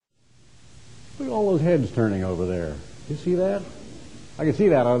Look at all those heads turning over there. You see that? I can see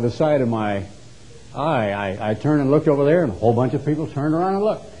that on the side of my eye. I turned and looked over there, and a whole bunch of people turned around and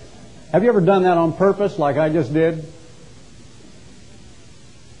looked. Have you ever done that on purpose like I just did?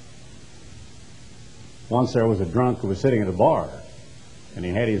 Once there was a drunk who was sitting at a bar, and he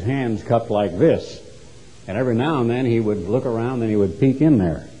had his hands cupped like this, and every now and then he would look around and he would peek in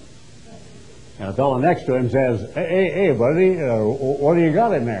there. And a fellow next to him says, hey, buddy, what do you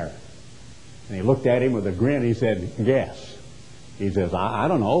got in there? And he looked at him with a grin. He said, guess. He says, I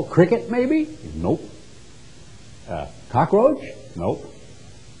don't know, cricket maybe? Nope. Cockroach? Nope.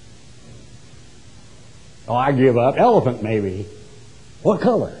 Oh, I give up. Elephant maybe. What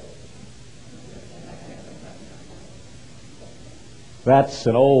color? That's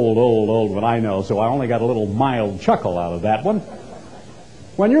an old one I know, so I only got a little mild chuckle out of that one.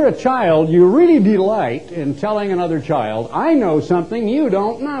 When you're a child, you really delight in telling another child, I know something you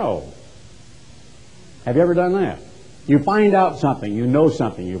don't know. Have you ever done that? You find out something, you know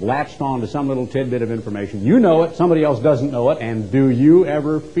something, you've latched on to some little tidbit of information. You know it, somebody else doesn't know it, and do you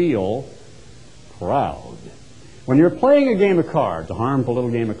ever feel proud? When you're playing a game of cards, a harmful little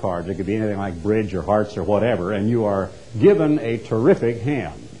game of cards, it could be anything like bridge or hearts or whatever, and you are given a terrific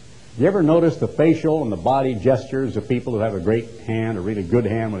hand. You ever notice the facial and the body gestures of people who have a great hand, a really good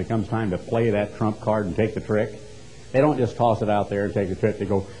hand, when it comes time to play that trump card and take the trick? They don't just toss it out there and take the trick. They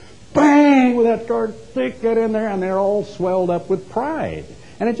go, bang, with that card, stick it in there, and they're all swelled up with pride.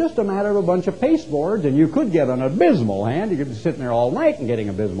 And it's just a matter of a bunch of pasteboards, and you could get an abysmal hand. You could be sitting there all night and getting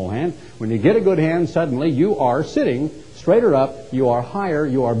an abysmal hand. When you get a good hand, suddenly you are sitting straighter up, you are higher,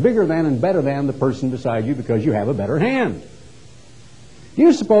 you are bigger than and better than the person beside you because you have a better hand. Do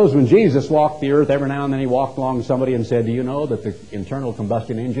you suppose when Jesus walked the earth, every now and then he walked along somebody and said, do you know that the internal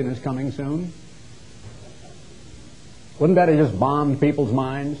combustion engine is coming soon? Wouldn't that have just bombed people's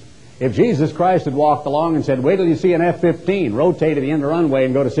minds? If Jesus Christ had walked along and said, wait till you see an F-15 rotate to the end of the runway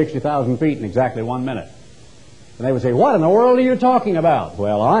and go to 60,000 feet in exactly 1 minute. And they would say, what in the world are you talking about?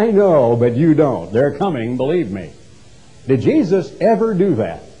 Well, I know, but you don't. They're coming, believe me. Did Jesus ever do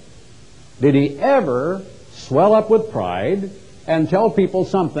that? Did he ever swell up with pride and tell people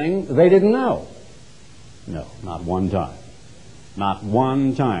something they didn't know? No, not one time. Not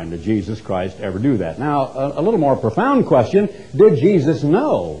one time did Jesus Christ ever do that. Now, a little more profound question, did Jesus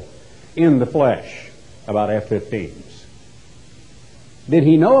know in the flesh about F-15s? Did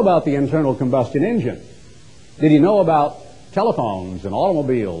he know about the internal combustion engine? Did he know about telephones and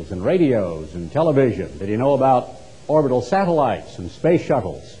automobiles and radios and television? Did he know about orbital satellites and space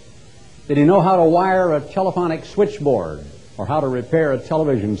shuttles? Did he know how to wire a telephonic switchboard or how to repair a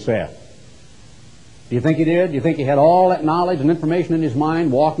television set? Do you think he did? Do you think he had all that knowledge and information in his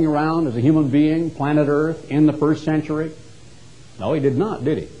mind walking around as a human being, planet Earth, in the first century? No, he did not,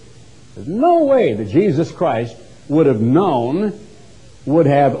 did he? There's no way that Jesus Christ would have known, would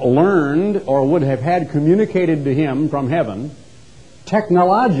have learned, or would have had communicated to him from heaven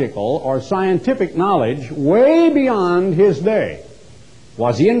technological or scientific knowledge way beyond his day.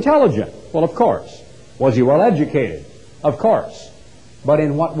 Was he intelligent? Well, of course. Was he well educated? Of course. But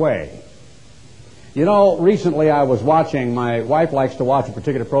in what way? You know, recently I was watching, my wife likes to watch a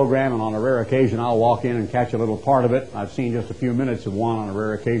particular program, and on a rare occasion I'll walk in and catch a little part of it. I've seen just a few minutes of one on a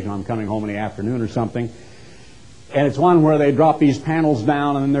rare occasion. I'm coming home in the afternoon or something. And it's one where they drop these panels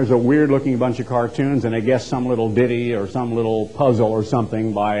down, and then there's a weird-looking bunch of cartoons, and they guess some little ditty or some little puzzle or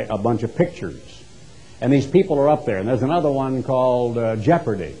something by a bunch of pictures. And these people are up there. And there's another one called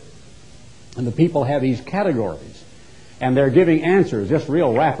Jeopardy. And the people have these categories. And they're giving answers just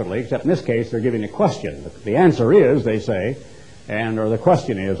real rapidly, except in this case they're giving a question. The answer is, they say, or the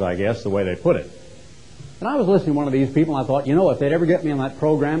question is, I guess, the way they put it. And I was listening to one of these people, and I thought, you know, if they'd ever get me on that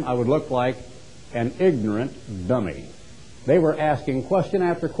program, I would look like an ignorant dummy. They were asking question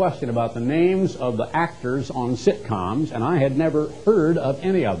after question about the names of the actors on sitcoms, and I had never heard of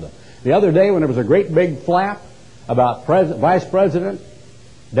any of them. The other day, when there was a great big flap about Vice President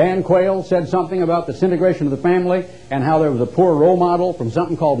Dan Quayle said something about the disintegration of the family and how there was a poor role model from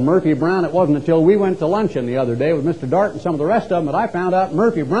something called Murphy Brown. It wasn't until we went to luncheon the other day with Mr. Dart and some of the rest of them that I found out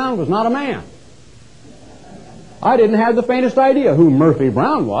Murphy Brown was not a man. I didn't have the faintest idea who Murphy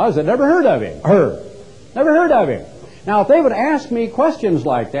Brown was. I'd never heard of him. Never heard of him. Now, if they would ask me questions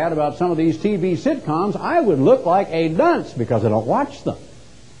like that about some of these TV sitcoms, I would look like a dunce because I don't watch them.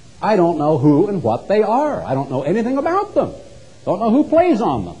 I don't know who and what they are. I don't know anything about them. Don't know who plays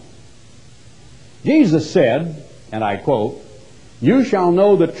on them. Jesus said, and I quote, "You shall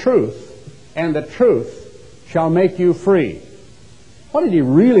know the truth, and the truth shall make you free." What did he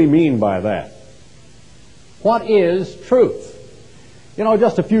really mean by that? What is truth? You know,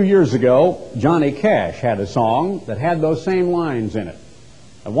 just a few years ago, Johnny Cash had a song that had those same lines in it.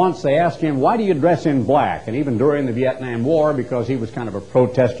 And once they asked him, why do you dress in black? And even during the Vietnam War, because he was kind of a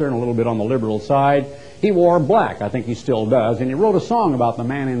protester and a little bit on the liberal side, he wore black. I think he still does. And he wrote a song about the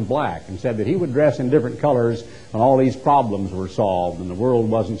man in black and said that he would dress in different colors when all these problems were solved and the world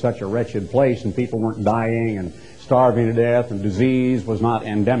wasn't such a wretched place and people weren't dying and starving to death and disease was not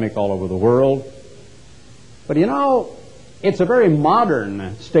endemic all over the world. But you know, it's a very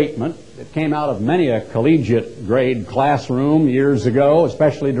modern statement that came out of many a collegiate grade classroom years ago,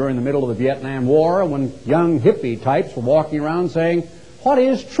 especially during the middle of the Vietnam War, when young hippie types were walking around saying, what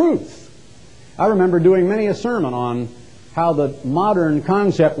is truth? I remember doing many a sermon on how the modern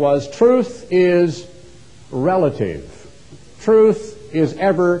concept was truth is relative. Truth is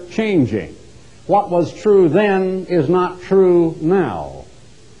ever changing. What was true then is not true now.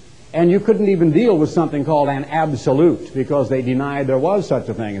 And you couldn't even deal with something called an absolute because they denied there was such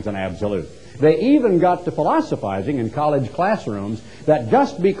a thing as an absolute. They even got to philosophizing in college classrooms that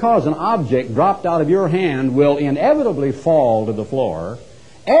just because an object dropped out of your hand will inevitably fall to the floor,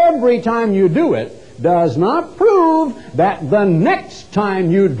 every time you do it does not prove that the next time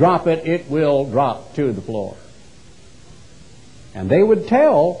you drop it, it will drop to the floor. And they would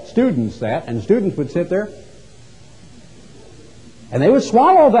tell students that, and students would sit there, and they would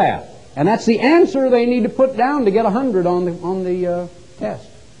swallow that. And that's the answer they need to put down to get 100 on the test.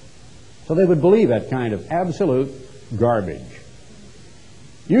 So they would believe that kind of absolute garbage.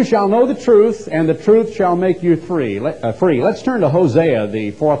 You shall know the truth, and the truth shall make you free. Let's turn to Hosea,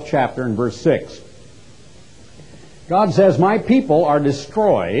 the 4th chapter, and verse 6. God says, my people are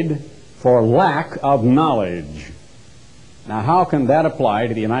destroyed for lack of knowledge. Now, how can that apply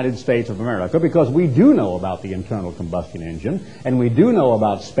to the United States of America? Because we do know about the internal combustion engine, and we do know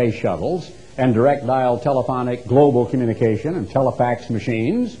about space shuttles, and direct dial telephonic global communication, and telefax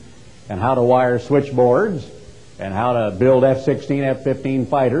machines, and how to wire switchboards, and how to build F-16, F-15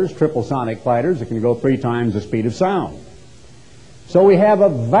 fighters, triple sonic fighters that can go 3 times the speed of sound. So we have a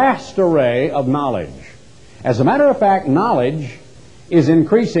vast array of knowledge. As a matter of fact, knowledge is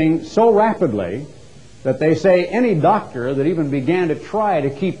increasing so rapidly that they say any doctor that even began to try to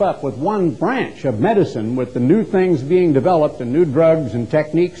keep up with one branch of medicine with the new things being developed and new drugs and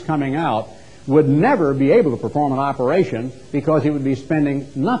techniques coming out would never be able to perform an operation because he would be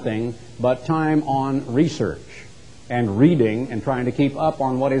spending nothing but time on research and reading and trying to keep up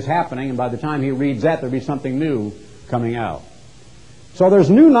on what is happening, and by the time he reads that, there'll be something new coming out. So there's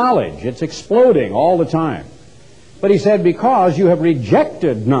new knowledge. It's exploding all the time. But he said, because you have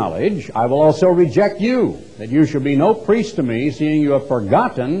rejected knowledge, I will also reject you, that you shall be no priest to me, seeing you have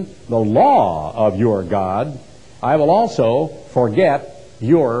forgotten the law of your God. I will also forget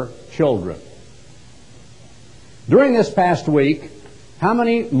your children. During this past week, how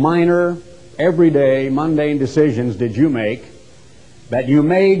many minor, everyday, mundane decisions did you make that you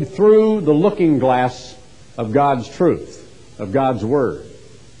made through the looking glass of God's truth, of God's Word?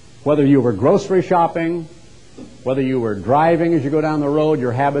 Whether you were grocery shopping, whether you were driving as you go down the road,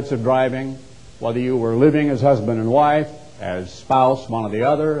 your habits of driving, whether you were living as husband and wife, as spouse, one or the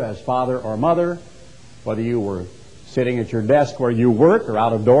other, as father or mother, whether you were sitting at your desk where you work or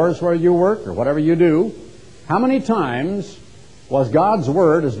out of doors where you work or whatever you do, how many times was God's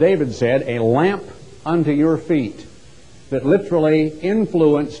Word, as David said, a lamp unto your feet that literally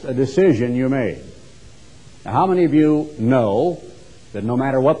influenced a decision you made? Now, how many of you know that no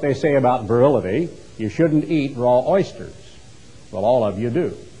matter what they say about virility, you shouldn't eat raw oysters? Well, all of you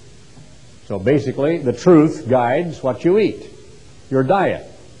do. So basically, the truth guides what you eat, your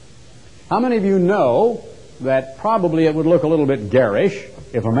diet. How many of you know that probably it would look a little bit garish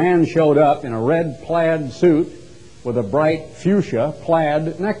if a man showed up in a red plaid suit with a bright fuchsia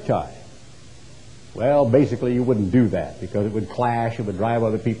plaid necktie? Well, basically you wouldn't do that because it would clash, it would drive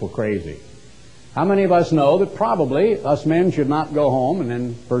other people crazy. How many of us know that probably us men should not go home and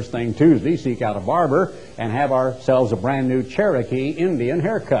then first thing Tuesday seek out a barber and have ourselves a brand new Cherokee Indian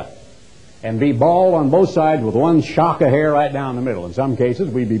haircut and be bald on both sides with one shock of hair right down the middle? In some cases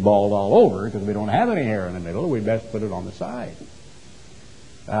we'd be bald all over because we don't have any hair in the middle. We'd best put it on the side.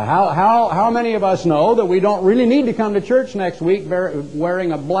 How many of us know that we don't really need to come to church next week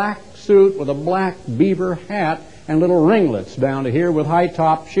wearing a black suit with a black beaver hat and little ringlets down to here with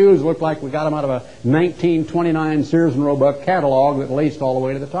high-top shoes? Look like we got them out of a 1929 Sears and Roebuck catalog that laced all the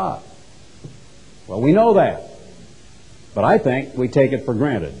way to the top. Well, we know that, but I think we take it for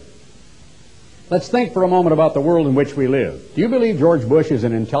granted. Let's think for a moment about the world in which we live. Do you believe George Bush is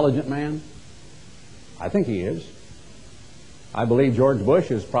an intelligent man? I think he is. I believe George Bush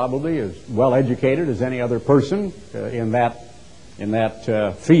is probably as well educated as any other person in that in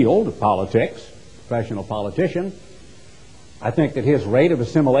that field of politics, professional politician. I think that his rate of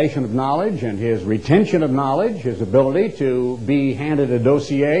assimilation of knowledge and his retention of knowledge, his ability to be handed a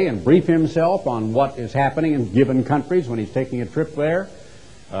dossier and brief himself on what is happening in given countries when he's taking a trip there,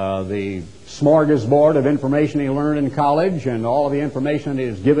 the smorgasbord of information he learned in college and all of the information that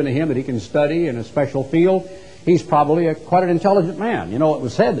is given to him that he can study in a special field, he's probably quite an intelligent man. You know, it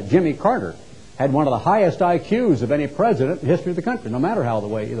was said that Jimmy Carter had one of the highest IQs of any president in the history of the country, no matter how the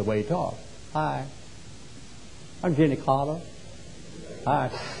way he talked. Hi, I'm Jimmy Carter.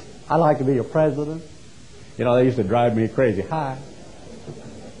 Hi, I'd like to be your president. You know, they used to drive me crazy. Hi,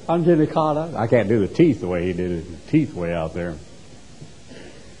 I'm Jimmy Carter. I can't do the teeth the way he did his teeth way out there.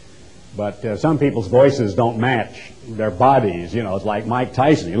 But some people's voices don't match their bodies. You know, it's like Mike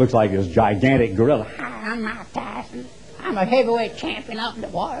Tyson. He looks like this gigantic gorilla. Hi, I'm Mike Tyson. I'm a heavyweight champion of the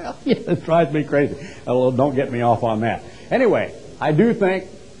world. It drives me crazy. Don't get me off on that. Anyway, I do think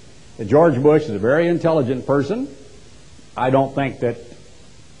that George Bush is a very intelligent person. I don't think that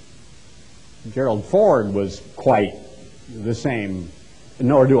Gerald Ford was quite the same,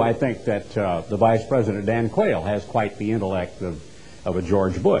 nor do I think that the Vice President Dan Quayle has quite the intellect of a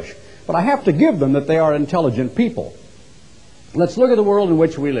George Bush. But I have to give them that they are intelligent people. Let's look at the world in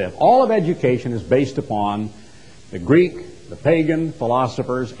which we live. All of education is based upon the Greek, the pagan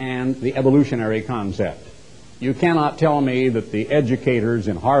philosophers, and the evolutionary concept. You cannot tell me that the educators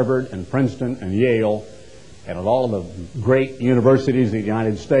in Harvard and Princeton and Yale and at all of the great universities of the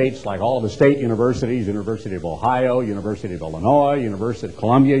United States, like all of the state universities, University of Ohio, University of Illinois, University of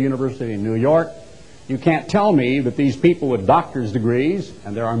Columbia University in New York, you can't tell me that these people with doctor's degrees,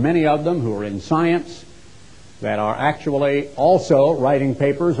 and there are many of them who are in science, that are actually also writing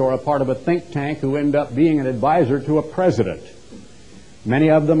papers or a part of a think tank who end up being an advisor to a president. Many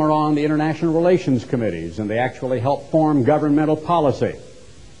of them are on the international relations committees, and they actually help form governmental policy.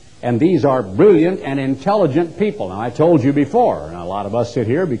 And these are brilliant and intelligent people. Now, I told you before, and a lot of us sit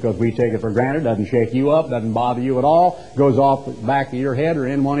here because we take it for granted, doesn't shake you up, doesn't bother you at all, goes off the back of your head or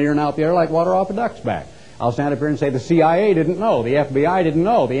in one ear and out the other like water off a duck's back. I'll stand up here and say the CIA didn't know, the FBI didn't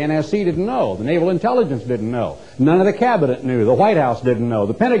know, the NSC didn't know, the Naval Intelligence didn't know, none of the Cabinet knew, the White House didn't know,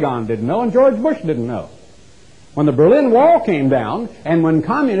 the Pentagon didn't know, and George Bush didn't know. When the Berlin Wall came down, and when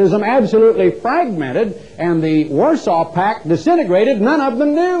communism absolutely fragmented and the Warsaw Pact disintegrated, none of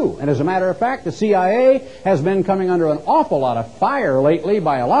them knew. And as a matter of fact, the CIA has been coming under an awful lot of fire lately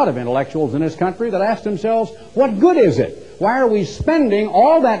by a lot of intellectuals in this country that ask themselves, what good is it? Why are we spending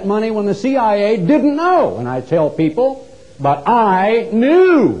all that money when the CIA didn't know? And I tell people, but I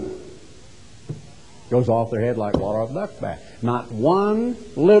knew. Goes off their head like water off a duck's back. Not one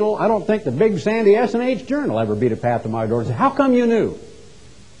little, I don't think the big Sandy S&H Journal ever beat a path to my door and said, how come you knew?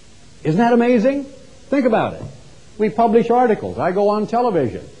 Isn't that amazing? Think about it. We publish articles. I go on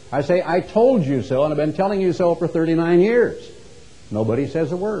television. I say, I told you so, and I've been telling you so for 39 years. Nobody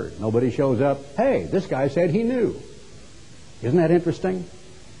says a word. Nobody shows up, hey, this guy said he knew. Isn't that interesting?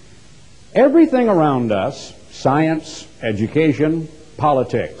 Everything around us, science, education,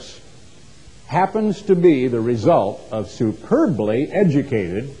 politics, happens to be the result of superbly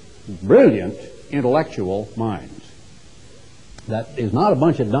educated, brilliant, intellectual minds. That is not a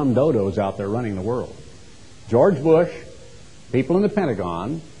bunch of dumb dodos out there running the world. George Bush, people in the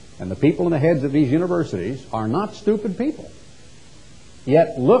Pentagon, and the people in the heads of these universities are not stupid people.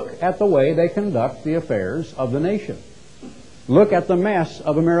 Yet look at the way they conduct the affairs of the nation. Look at the mess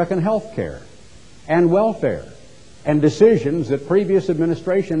of American health care and welfare and decisions that previous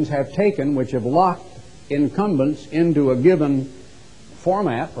administrations have taken which have locked incumbents into a given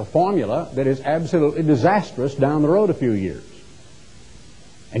format or formula that is absolutely disastrous down the road a few years.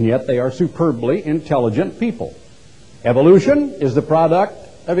 And yet they are superbly intelligent people. Evolution is the product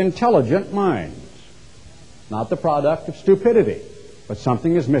of intelligent minds, not the product of stupidity, but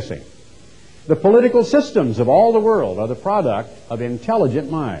something is missing. The political systems of all the world are the product of intelligent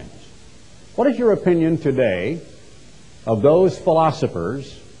minds. What is your opinion today of those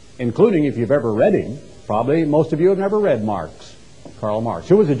philosophers, including, if you've ever read him, probably most of you have never read Marx, Karl Marx,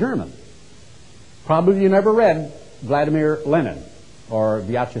 who was a German. Probably you never read Vladimir Lenin or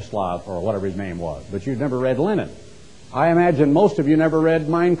Vyacheslav or whatever his name was, but you've never read Lenin. I imagine most of you never read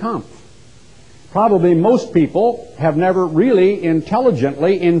Mein Kampf. Probably most people have never really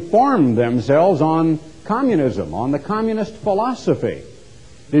intelligently informed themselves on communism, on the communist philosophy.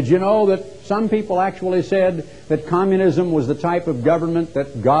 Did you know that some people actually said that communism was the type of government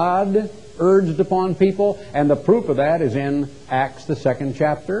that God urged upon people? And the proof of that is in Acts, the 2nd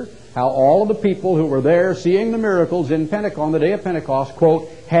chapter, how all of the people who were there seeing the miracles in Pentecost, on the day of Pentecost, quote,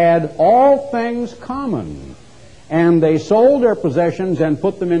 had all things common, And they sold their possessions and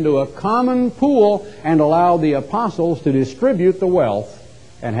put them into a common pool and allowed the apostles to distribute the wealth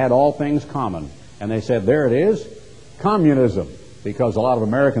and had all things common. And they said, there it is, communism, because a lot of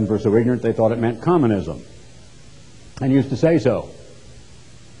Americans were so ignorant they thought it meant communism and used to say so,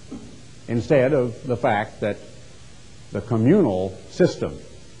 instead of the fact that the communal system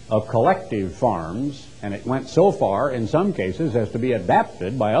of collective farms, and it went so far in some cases as to be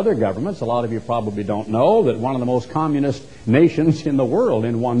adapted by other governments. A lot of you probably don't know that one of the most communist nations in the world,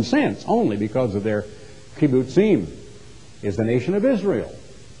 in one sense, only because of their kibbutzim, is the nation of Israel.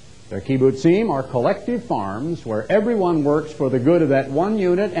 Their kibbutzim are collective farms where everyone works for the good of that one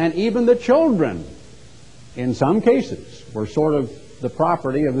unit, and even the children, in some cases, were sort of the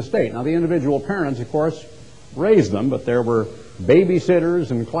property of the state. Now, the individual parents, of course, raised them, but there were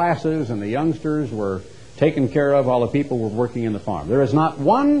babysitters and classes, and the youngsters were taken care of while the people were working in the farm. There is not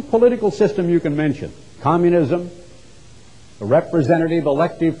one political system you can mention. Communism, a representative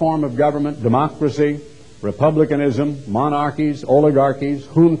elective form of government, democracy, republicanism, monarchies, oligarchies,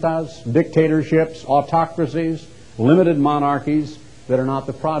 juntas, dictatorships, autocracies, limited monarchies that are not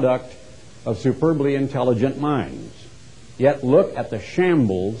the product of superbly intelligent minds. Yet look at the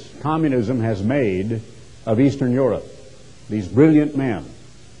shambles communism has made of Eastern Europe. These brilliant men,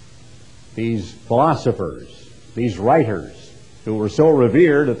 these philosophers, these writers who were so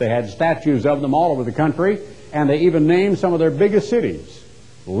revered that they had statues of them all over the country, and they even named some of their biggest cities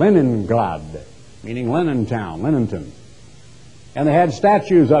Leningrad, meaning Lenintown, Leninton. And they had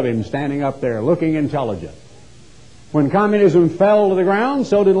statues of him standing up there looking intelligent. When communism fell to the ground,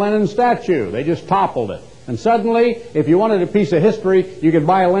 so did Lenin's statue. They just toppled it. And suddenly, if you wanted a piece of history, you could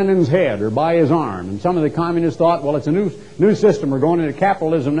buy Lenin's head or buy his arm. And some of the communists thought, well, it's a new system. We're going into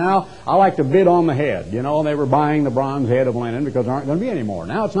capitalism now. I like to bid on the head. You know, they were buying the bronze head of Lenin because there aren't going to be any more.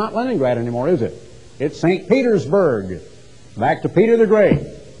 Now it's not Leningrad anymore, is it? It's St. Petersburg. Back to Peter the Great.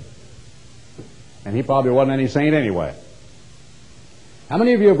 And he probably wasn't any saint anyway. How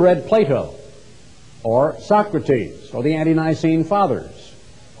many of you have read Plato or Socrates or the Ante-Nicene Fathers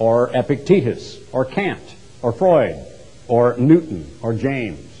or Epictetus or Kant or Freud or Newton or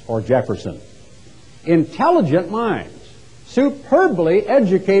James or Jefferson? Intelligent minds, superbly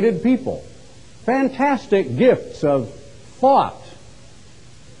educated people, fantastic gifts of thought.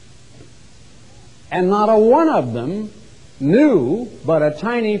 And not a one of them knew but a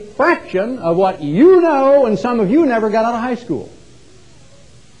tiny fraction of what you know, and some of you never got out of high school.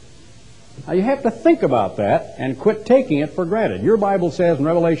 Now you have to think about that and quit taking it for granted. Your Bible says in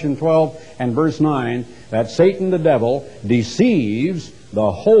Revelation 12 and verse 9 that Satan the devil deceives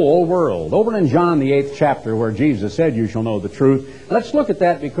the whole world. Over in John the 8th chapter where Jesus said you shall know the truth, let's look at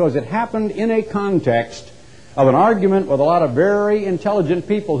that because it happened in a context of an argument with a lot of very intelligent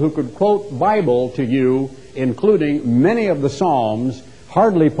people who could quote Bible to you, including many of the Psalms,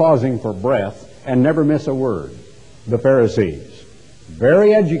 hardly pausing for breath and never miss a word. The Pharisees.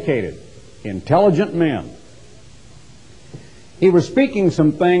 Very educated, intelligent men. He was speaking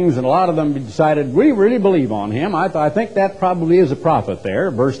some things, and a lot of them decided, we really believe on him. I think that probably is a prophet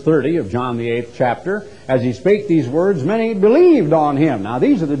there. Verse 30 of John the 8th chapter. As he spake these words, many believed on him. Now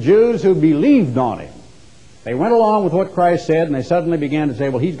these are the Jews who believed on him. They went along with what Christ said, and they suddenly began to say,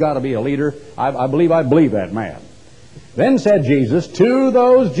 well, he's got to be a leader. I believe that man. Then said Jesus to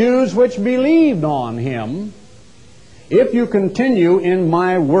those Jews which believed on him, if you continue in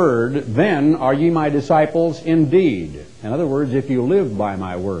my word, then are ye my disciples indeed. In other words, if you live by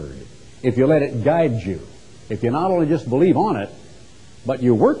my word, if you let it guide you, if you not only just believe on it, but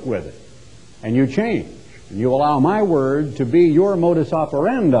you work with it, and you change, and you allow my word to be your modus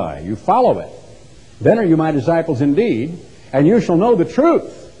operandi, you follow it, then are you my disciples indeed, and you shall know the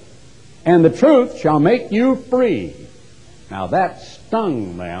truth, and the truth shall make you free. Now that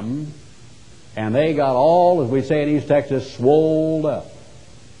stung them, and they got all, as we say in East Texas, swolled up.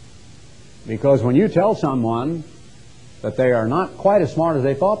 Because when you tell someone that they are not quite as smart as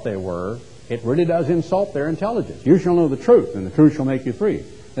they thought they were, it really does insult their intelligence. You shall know the truth, and the truth shall make you free.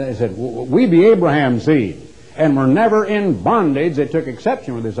 And they said, we be Abraham's seed, and we're never in bondage. They took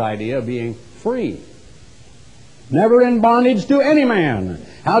exception with this idea of being free. Never in bondage to any man.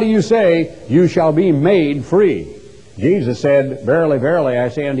 How do you say, you shall be made free? Jesus said, verily, verily, I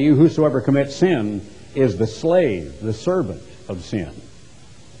say unto you, whosoever commits sin is the slave, the servant of sin.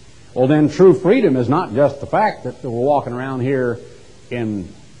 Well, then true freedom is not just the fact that we're walking around here in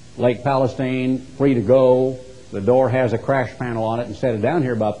Lake Palestine, free to go. The door has a crash panel on it instead of down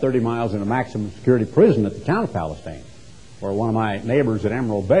here about 30 miles in a maximum security prison at the town of Palestine, where one of my neighbors at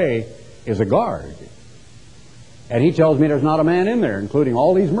Emerald Bay is a guard. And he tells me there's not a man in there, including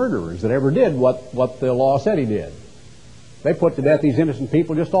all these murderers, that ever did what the law said he did. They put to death these innocent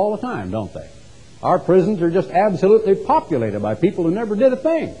people just all the time, don't they? Our prisons are just absolutely populated by people who never did a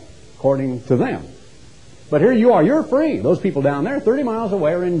thing, according to them. But here you are, you're free. Those people down there 30 miles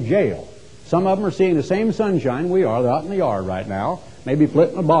away are in jail. Some of them are seeing the same sunshine we are. They're out in the yard right now, maybe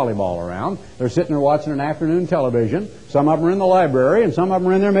flitting a volleyball around. They're sitting there watching an afternoon television. Some of them are in the library, and some of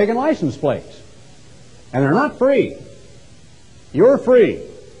them are in there making license plates. And they're not free. You're free.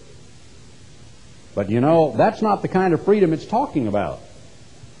 But you know, that's not the kind of freedom it's talking about.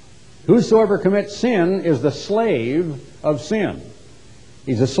 Whosoever commits sin is the slave of sin.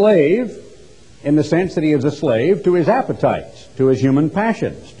 He's a slave in the sense that he is a slave to his appetites, to his human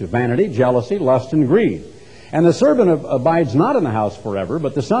passions, to vanity, jealousy, lust, and greed. And the servant abides not in the house forever,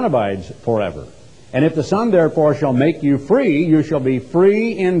 but the Son abides forever. And if the Son therefore shall make you free, you shall be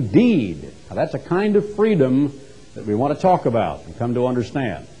free indeed. Now that's a kind of freedom that we want to talk about and come to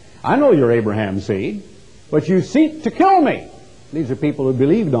understand. I know you're Abraham's seed, but you seek to kill me. These are people who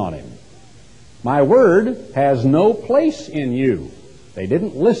believed on him. My word has no place in you. They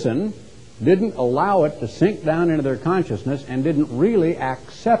didn't listen, didn't allow it to sink down into their consciousness, and didn't really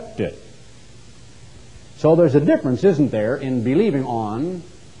accept it. So there's a difference, isn't there, in believing on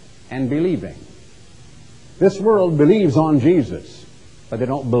and believing. This world believes on Jesus, but they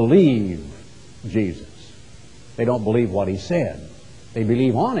don't believe Jesus. They don't believe what he said. They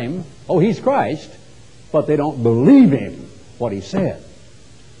believe on him, oh, he's Christ, but they don't believe him, what he said.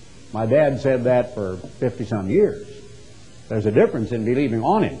 My dad said that for 50-some years. There's a difference in believing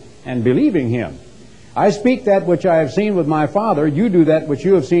on him and believing him. I speak that which I have seen with my father. You do that which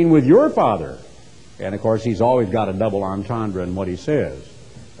you have seen with your father. And, of course, he's always got a double entendre in what he says,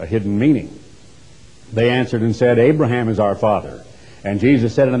 a hidden meaning. They answered and said, Abraham is our father. And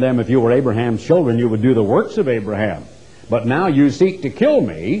Jesus said unto them, if you were Abraham's children, you would do the works of Abraham. But now you seek to kill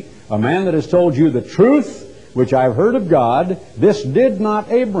me, a man that has told you the truth, which I've heard of God. This did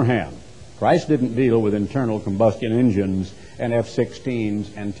not Abraham. Christ didn't deal with internal combustion engines and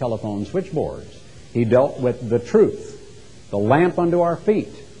F-16s and telephone switchboards. He dealt with the truth, the lamp unto our feet,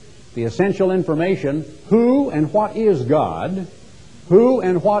 the essential information, who and what is God, who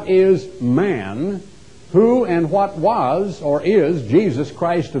and what is man, who and what was or is Jesus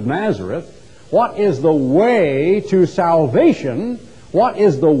Christ of Nazareth, what is the way to salvation, what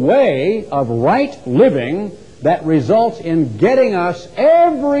is the way of right living that results in getting us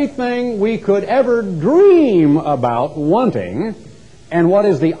everything we could ever dream about wanting, and what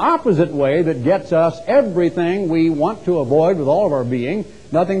is the opposite way that gets us everything we want to avoid with all of our being,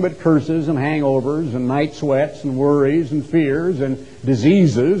 nothing but curses and hangovers and night sweats and worries and fears and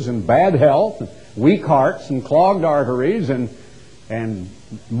diseases and bad health and weak hearts and clogged arteries and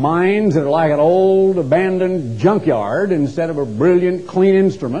minds that are like an old abandoned junkyard instead of a brilliant clean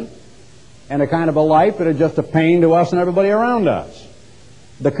instrument, and a kind of a life that is just a pain to us and everybody around us.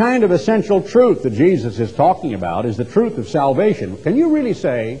 The kind of essential truth that Jesus is talking about is the truth of salvation. Can you really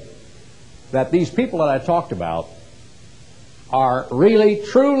say that these people that I talked about are really,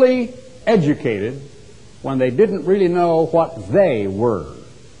 truly educated when they didn't really know what they were?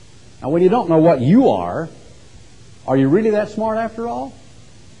 Now, when you don't know what you are you really that smart after all?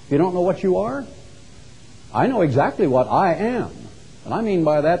 If you don't know what you are? I know exactly what I am. And I mean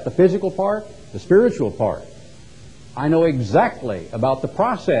by that the physical part, the spiritual part. I know exactly about the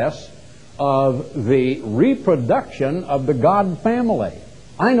process of the reproduction of the God family.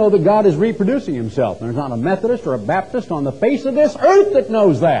 I know that God is reproducing himself. There's not a Methodist or a Baptist on the face of this earth that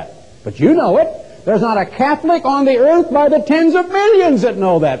knows that. But you know it. There's not a Catholic on the earth by the tens of millions that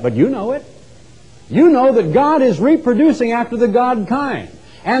know that. But you know it. You know that God is reproducing after the God kind.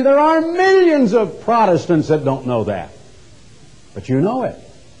 And there are millions of Protestants that don't know that. But you know it.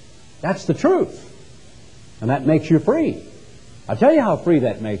 That's the truth. And that makes you free. I'll tell you how free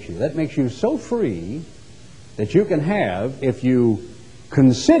that makes you. That makes you so free that you can have, if you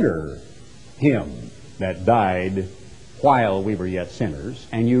consider him that died while we were yet sinners,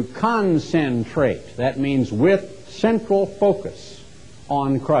 and you concentrate, that means with central focus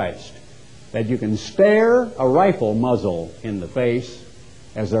on Christ, that you can stare a rifle muzzle in the face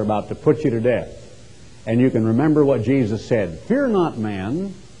as they're about to put you to death. And you can remember what Jesus said, fear not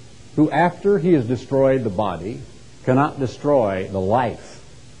man, who after he has destroyed the body cannot destroy the life,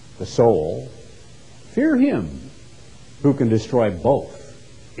 the soul. Fear him who can destroy both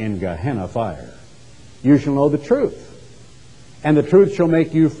in Gehenna fire. You shall know the truth, and the truth shall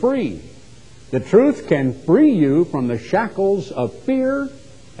make you free. The truth can free you from the shackles of fear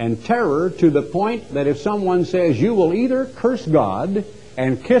and terror to the point that if someone says you will either curse God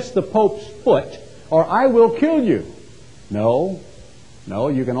and kiss the Pope's foot, or I will kill you. No,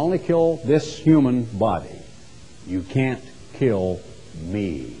 you can only kill this human body. You can't kill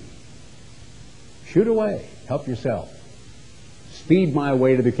me. Shoot away. Help yourself. Speed my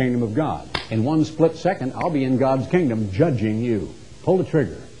way to the kingdom of God. In one split second, I'll be in God's kingdom judging you. Pull the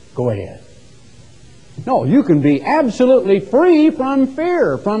trigger. Go ahead. No, you can be absolutely free from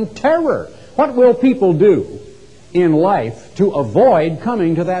fear, from terror. What will people do in life to avoid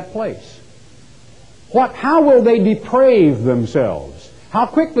coming to that place? How will they deprave themselves? How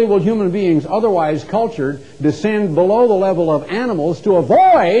quickly will human beings, otherwise cultured, descend below the level of animals to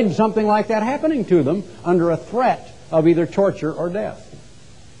avoid something like that happening to them under a threat of either torture or death?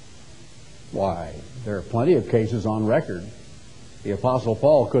 Why, there are plenty of cases on record. The Apostle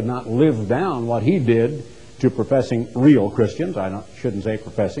Paul could not live down what he did to professing real Christians. Shouldn't say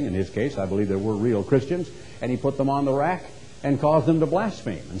professing in his case. I believe there were real Christians. And he put them on the rack and caused them to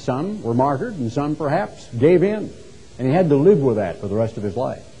blaspheme. And some were martyred, and some perhaps gave in. And he had to live with that for the rest of his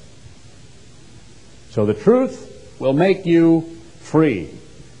life. So the truth will make you free.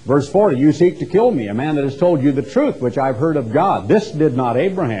 Verse 40, you seek to kill me, a man that has told you the truth, which I've heard of God. This did not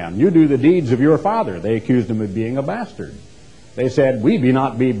Abraham. You do the deeds of your father. They accused him of being a bastard. They said, we be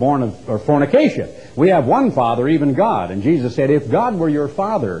not be born of fornication. We have one Father, even God. And Jesus said, if God were your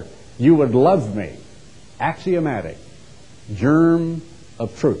Father, you would love me. Axiomatic. Germ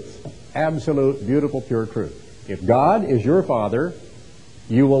of truth. Absolute, beautiful, pure truth. If God is your Father,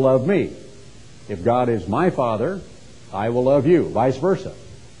 you will love me. If God is my Father, I will love you. Vice versa.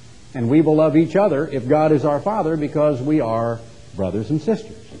 And we will love each other if God is our Father, because we are brothers and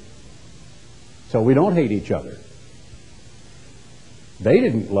sisters. So we don't hate each other. They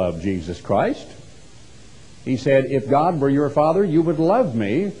didn't love Jesus Christ. He said, if God were your Father, you would love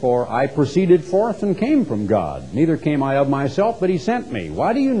me, for I proceeded forth and came from God. Neither came I of myself, but he sent me.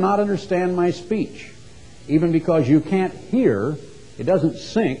 Why do you not understand my speech? Even because you can't hear, it doesn't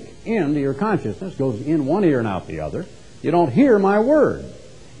sink into your consciousness. It goes in one ear and out the other. You don't hear my word.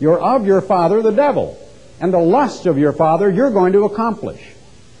 You're of your father, the devil, and the lust of your father you're going to accomplish.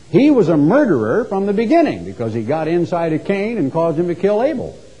 He was a murderer from the beginning, because he got inside of Cain and caused him to kill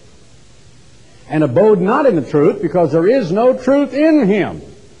Abel. And abode not in the truth, because there is no truth in him.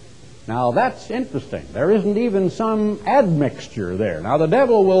 Now that's interesting. There isn't even some admixture there. Now the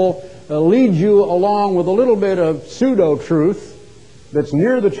devil will lead you along with a little bit of pseudo-truth that's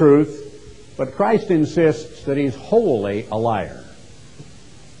near the truth, but Christ insists that he's wholly a liar.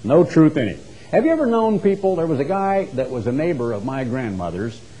 No truth in him. Have you ever known people? There was a guy that was a neighbor of my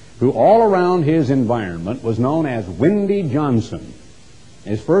grandmother's, who all around his environment was known as Windy Johnson.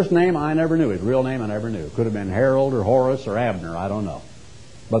 His first name I never knew. His real name I never knew. Could have been Harold or Horace or Abner. I don't know.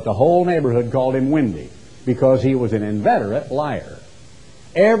 But the whole neighborhood called him Windy, because he was an inveterate liar.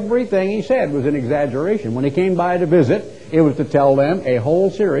 Everything he said was an exaggeration. When he came by to visit, it was to tell them a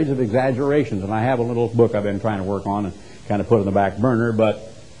whole series of exaggerations. And I have a little book I've been trying to work on and kind of put in the back burner,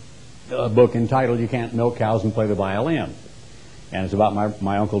 but a book entitled You Can't Milk Cows and Play the Violin. And it's about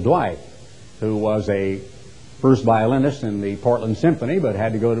my Uncle Dwight, who was a first violinist in the Portland Symphony, but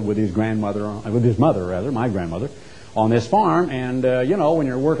had to go with his mother, my grandmother, on this farm. And, when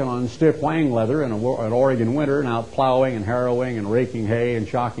you're working on stiff wang leather in an Oregon winter and out plowing and harrowing and raking hay and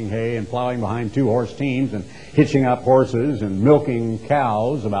shocking hay and plowing behind 2-horse teams and hitching up horses and milking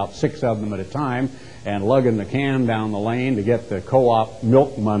cows, about 6 of them at a time, and lugging the can down the lane to get the co-op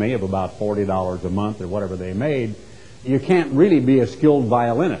milk money of about $40 a month or whatever they made, you can't really be a skilled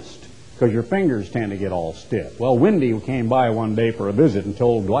violinist, because your fingers tend to get all stiff. Well, Windy came by one day for a visit and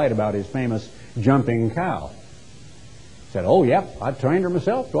told Dwight about his famous jumping cow. Said, oh, yep, I trained her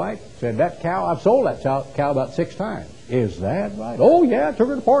myself, Dwight. Said, that cow, I've sold that cow about 6 times. Is that right? Oh, yeah, I took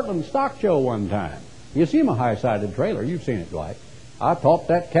her to Portland stock show one time. You see my high-sided trailer. You've seen it, Dwight. I taught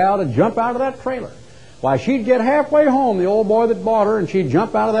that cow to jump out of that trailer. Why, she'd get halfway home, the old boy that bought her, and she'd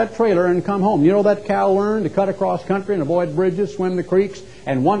jump out of that trailer and come home. You know, that cow learned to cut across country and avoid bridges, swim the creeks,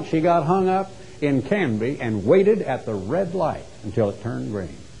 and once she got hung up in Canby and waited at the red light until it turned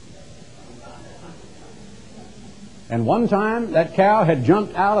green. And one time, that cow had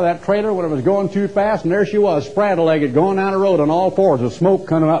jumped out of that trailer when it was going too fast, and there she was, spraddle-legged, going down the road on all fours, with smoke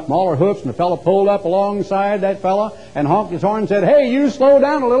coming up from all her hoofs, and the fella pulled up alongside that fella and honked his horn and said, hey, you slow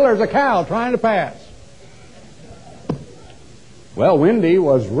down a little, there's a cow trying to pass. Well, Windy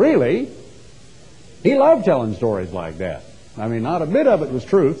was really, he loved telling stories like that. I mean, not a bit of it was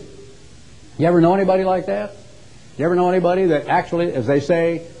truth. You ever know anybody like that? You ever know anybody that actually, as they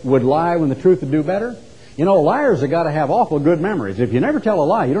say, would lie when the truth would do better? You know, liars have got to have awful good memories. If you never tell a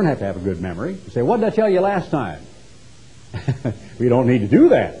lie, you don't have to have a good memory. You say, what did I tell you last time? You don't need to do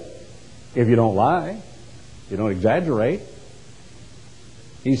that if you don't lie. You don't exaggerate.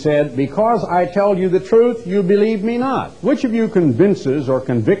 He said, because I tell you the truth, you believe me not. Which of you convinces or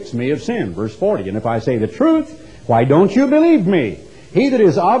convicts me of sin? Verse 40. And if I say the truth, why don't you believe me? He that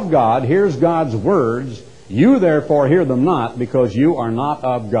is of God hears God's words. You therefore hear them not, because you are not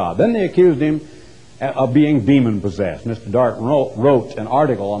of God. Then they accused him of being demon-possessed. Mr. Dart wrote an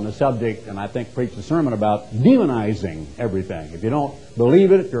article on the subject, and I think preached a sermon about demonizing everything. If you don't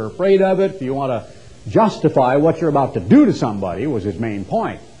believe it, if you're afraid of it, if you want to justify what you're about to do to somebody, was his main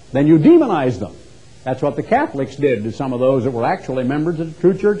point, then you demonize them. That's what the Catholics did to some of those that were actually members of the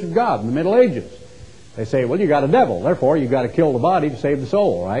true Church of God in the Middle Ages. They say, well, you got a devil, therefore you got to kill the body to save the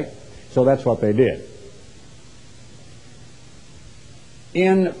soul, right? So that's what they did.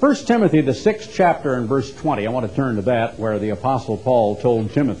 In 1 Timothy, the 6th chapter and verse 20, I want to turn to that, where the Apostle Paul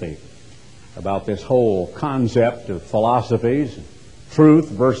told Timothy about this whole concept of philosophies, truth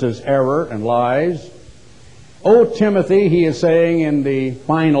versus error and lies. O Timothy, he is saying in the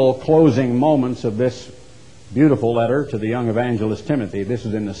final closing moments of this beautiful letter to the young evangelist Timothy. This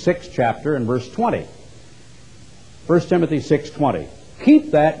is in the 6th chapter and verse 20. 1 Timothy 6:20.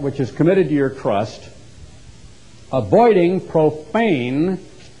 Keep that which is committed to your trust, avoiding profane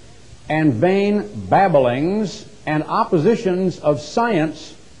and vain babblings and oppositions of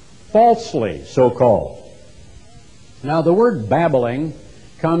science, falsely so-called. Now, the word babbling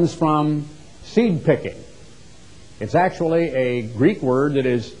comes from seed picking. It's actually a Greek word that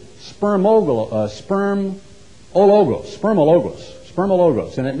is spermologos,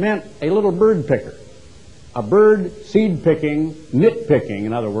 and it meant a little bird picker. A bird seed picking, nit picking,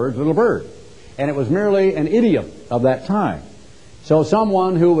 in other words, little bird. And it was merely an idiom of that time. So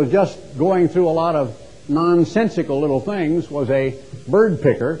someone who was just going through a lot of nonsensical little things was a bird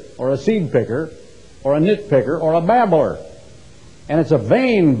picker, or a seed picker, or a nit picker, or a babbler. And it's a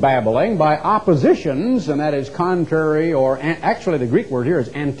vain babbling by oppositions, and that is contrary, or actually the Greek word here is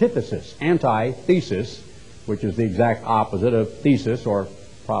antithesis, antithesis, which is the exact opposite of thesis or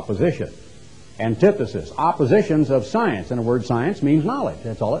proposition. Antithesis, oppositions of science. And the word science means knowledge.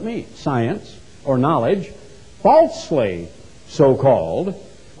 That's all it means. Science or knowledge, falsely so-called,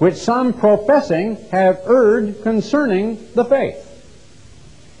 which some professing have erred concerning the faith.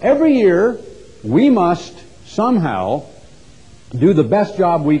 Every year we must somehow do the best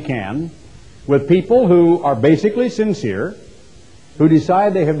job we can with people who are basically sincere, who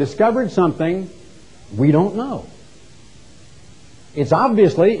decide they have discovered something we don't know. It's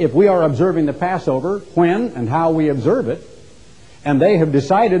obviously, if we are observing the Passover, when and how we observe it, and they have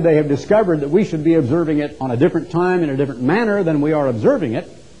decided, they have discovered that we should be observing it on a different time, in a different manner than we are observing it,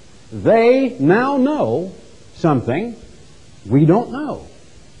 they now know something we don't know.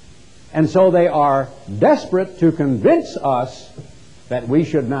 And so they are desperate to convince us that we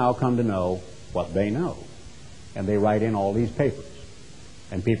should now come to know what they know. And they write in all these papers.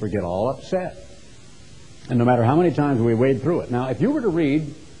 And people get all upset. And no matter how many times we wade through it. Now, if you were to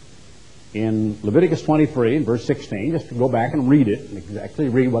read in Leviticus 23, verse 16, just to go back and read it, and exactly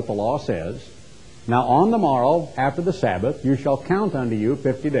read what the law says. Now, on the morrow, after the Sabbath, you shall count unto you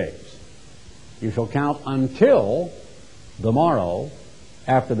 50 days. You shall count until the morrow,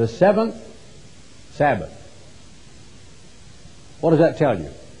 after the 7th Sabbath. What does that tell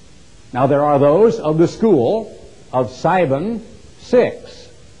you? Now, there are those of the school of Simon 6.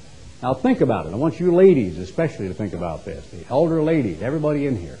 Now, think about it. I want you ladies especially to think about this. The elder ladies, everybody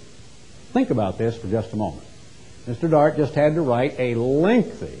in here. Think about this for just a moment. Mr. Dart just had to write a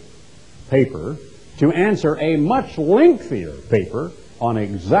lengthy paper to answer a much lengthier paper on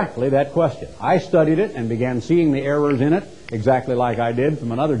exactly that question. I studied it and began seeing the errors in it exactly like I did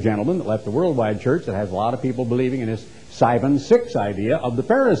from another gentleman that left the worldwide church that has a lot of people believing in his Simon 6 idea of the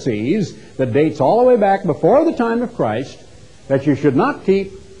Pharisees that dates all the way back before the time of Christ, that you should not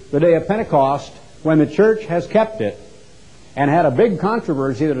keep the day of Pentecost when the church has kept it, and had a big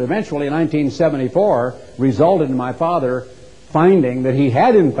controversy that eventually in 1974 resulted in my father finding that he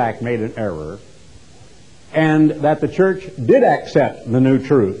had in fact made an error, and that the church did accept the new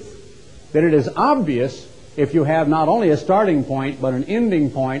truth. That it is obvious if you have not only a starting point but an ending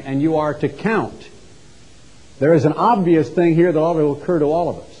point, and you are to count. There is an obvious thing here that ought to occur to all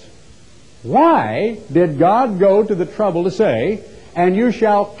of us. Why did God go to the trouble to say, and you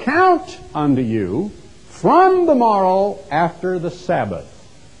shall count unto you from the morrow after the Sabbath?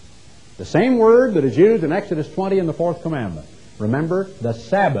 The same word that is used in Exodus 20 in the 4th commandment. Remember, the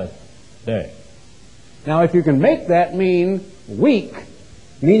Sabbath day. Now, if you can make that mean week,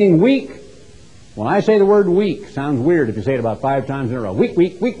 meaning week, when I say the word week, sounds weird if you say it about 5 times in a row. Week,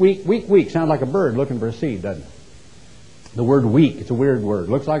 week, week, week, week, week. Sounds like a bird looking for a seed, doesn't it? The word week, it's a weird word.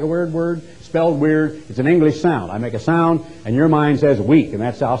 Looks like a weird word, spelled weird. It's an English sound. I make a sound, and your mind says week, and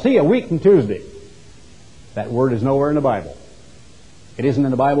that's, I'll see you a week from Tuesday. That word is nowhere in the Bible. It isn't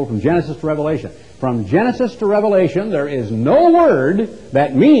in the Bible from Genesis to Revelation. From Genesis to Revelation, there is no word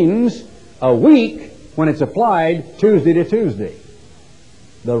that means a week when it's applied Tuesday to Tuesday.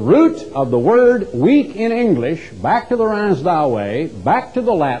 The root of the word week in English, back to the Ransdawe, back to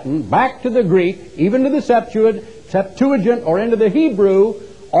the Latin, back to the Greek, even to the Septuagint or into the Hebrew,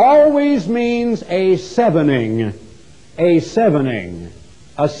 always means a sevening, a sevening,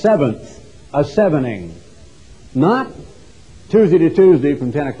 a seventh, a sevening. Not Tuesday to Tuesday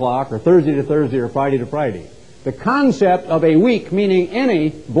from 10 o'clock or Thursday to Thursday or Friday to Friday. The concept of a week, meaning any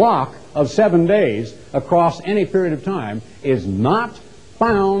block of 7 days across any period of time, is not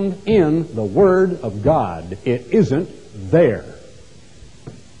found in the Word of God. It isn't there.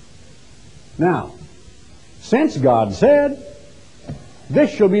 Now, since God said, this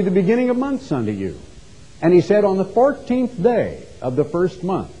shall be the beginning of months unto you, and He said, on the 14th day of the first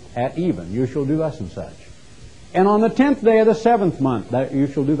month at even, you shall do thus and such. And on the 10th day of the 7th month, that you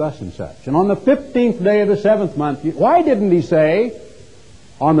shall do thus and such. And on the 15th day of the 7th month, why didn't He say,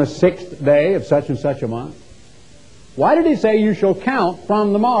 on the 6th day of such and such a month? Why did He say, you shall count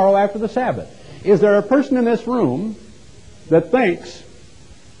from the morrow after the Sabbath? Is there a person in this room that thinks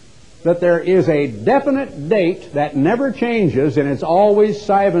that there is a definite date that never changes and it's always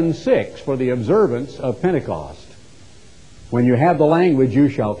Sivan 6 for the observance of Pentecost? When you have the language, you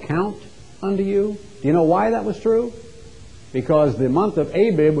shall count unto you. Do you know why that was true? Because the month of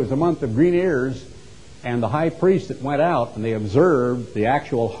Abib was a month of green ears, and the high priest that went out and they observed the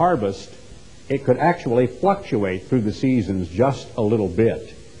actual harvest, it could actually fluctuate through the seasons just a little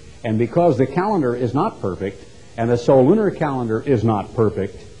bit. And because the calendar is not perfect, and the solunar calendar is not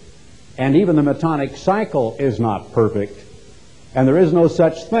perfect, and even the Metonic cycle is not perfect, and there is no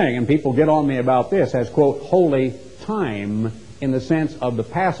such thing, and people get on me about this, as, quote, holy time, in the sense of the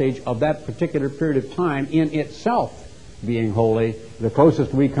passage of that particular period of time in itself being holy. The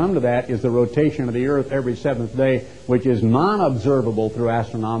closest we come to that is the rotation of the earth every seventh day, which is non-observable through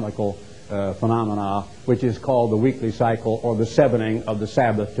astronomical phenomena, which is called the weekly cycle, or the sevening of the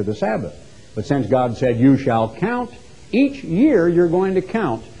Sabbath to the Sabbath. But since God said, you shall count, each year you're going to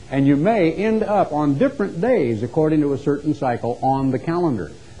count, and you may end up on different days according to a certain cycle on the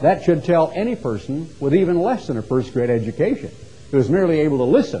calendar. That should tell any person with even less than a first grade education, who is merely able to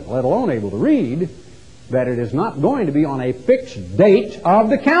listen, let alone able to read, that it is not going to be on a fixed date of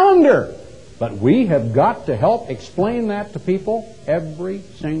the calendar. But we have got to help explain that to people every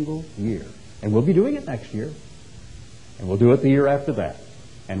single year. And we'll be doing it next year. And we'll do it the year after that.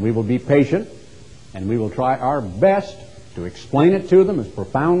 And we will be patient, and we will try our best to explain it to them as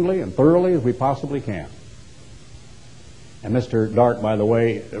profoundly and thoroughly as we possibly can. And Mr. Dart, by the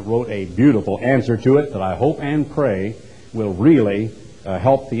way, wrote a beautiful answer to it that I hope and pray will really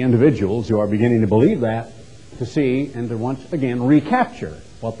help the individuals who are beginning to believe that to see and to once again recapture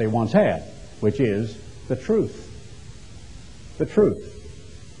what they once had, which is the truth. The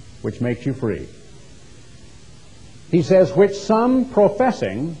truth, which makes you free. He says, which some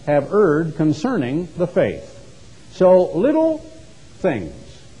professing have erred concerning the faith. So little things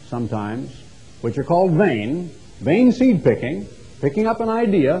sometimes, which are called vain seed picking, picking up an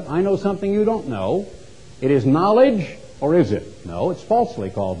idea, I know something you don't know. It is knowledge, or is it? No, it's falsely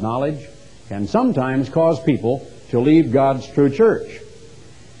called knowledge, can sometimes cause people to leave God's true church.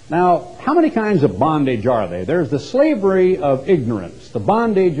 Now, how many kinds of bondage are there? There's the slavery of ignorance, the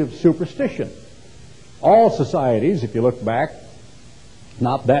bondage of superstition. All societies, if you look back,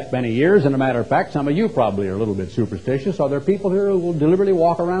 not that many years, and a matter of fact, some of you probably are a little bit superstitious. Are there people here who will deliberately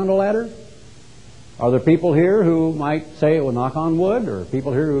walk around a ladder? Are there people here who might say it will knock on wood, or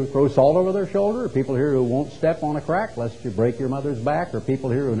people here who throw salt over their shoulder, or people here who won't step on a crack lest you break your mother's back, or people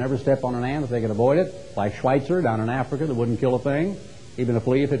here who never step on an ant if they can avoid it, like Schweitzer down in Africa that wouldn't kill a thing, even a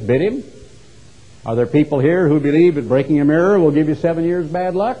flea if it bit him? Are there people here who believe that breaking a mirror will give you 7 years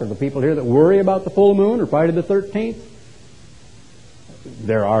bad luck? Are there people here that worry about the full moon or Friday the 13th?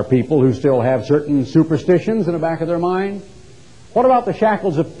 There are people who still have certain superstitions in the back of their mind. What about the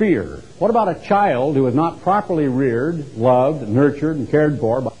shackles of fear? What about a child who is not properly reared, loved, nurtured, and cared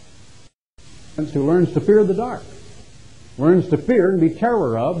for by who learns to fear the dark, learns to fear and be in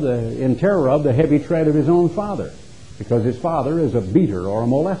terror of the heavy tread of his own father, because his father is a beater or a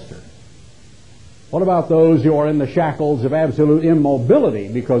molester? What about those who are in the shackles of absolute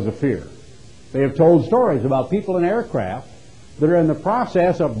immobility because of fear? They have told stories about people in aircraft that are in the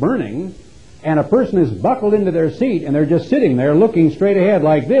process of burning, and a person is buckled into their seat, and they're just sitting there looking straight ahead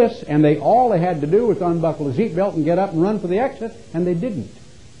like this, and all they had to do was unbuckle the seatbelt and get up and run for the exit, and they didn't.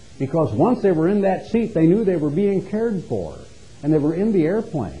 Because once they were in that seat, they knew they were being cared for, and they were in the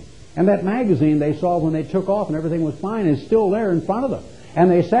airplane. And that magazine they saw when they took off and everything was fine is still there in front of them.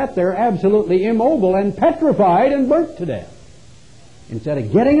 And they sat there absolutely immobile and petrified and burnt to death, instead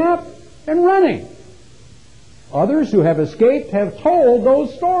of getting up and running. Others who have escaped have told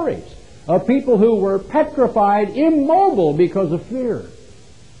those stories of people who were petrified, immobile because of fear.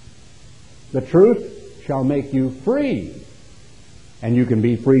 The truth shall make you free, and you can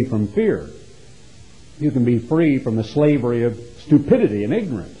be free from fear. You can be free from the slavery of stupidity and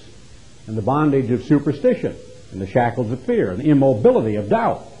ignorance, and the bondage of superstition, and the shackles of fear, and the immobility of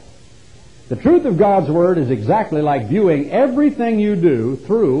doubt. The truth of God's Word is exactly like viewing everything you do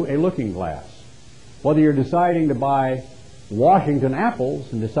through a looking glass. Whether you're deciding to buy Washington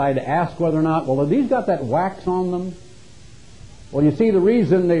apples and decide to ask whether or not, well, have these got that wax on them? Well, you see, the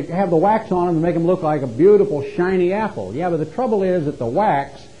reason they have the wax on them is to make them look like a beautiful, shiny apple. Yeah, but the trouble is that the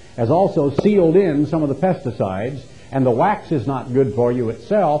wax has also sealed in some of the pesticides, and the wax is not good for you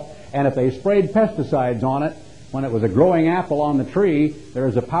itself, and if they sprayed pesticides on it when it was a growing apple on the tree, there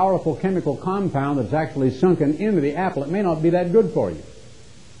is a powerful chemical compound that's actually sunken into the apple. It may not be that good for you.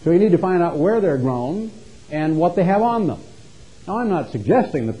 So you need to find out where they're grown and what they have on them. Now, I'm not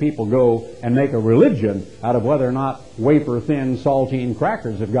suggesting that people go and make a religion out of whether or not wafer-thin saltine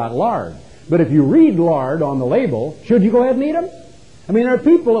crackers have got lard. But if you read lard on the label, should you go ahead and eat them? I mean, there are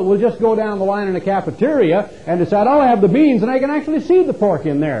people that will just go down the line in a cafeteria and decide, I'll have the beans, and I can actually see the pork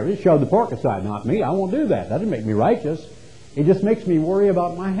in there. Just shove the pork aside. Not me. I won't do that. That doesn't make me righteous. It just makes me worry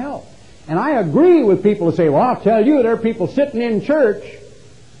about my health. And I agree with people who say, well, I'll tell you, there are people sitting in church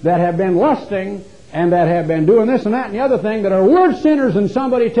that have been lusting and that have been doing this and that and the other thing that are worse sinners than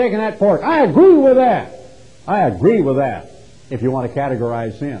somebody taking that pork. I agree with that. I agree with that, if you want to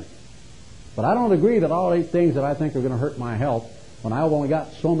categorize sin. But I don't agree that I'll eat things that I think are going to hurt my health when I've only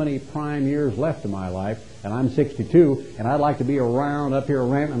got so many prime years left in my life, and I'm 62, and I'd like to be around up here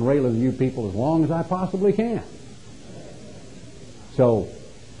ranting and railing to you people as long as I possibly can. So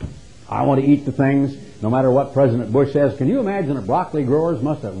I want to eat the things no matter what President Bush says. Can you imagine the broccoli growers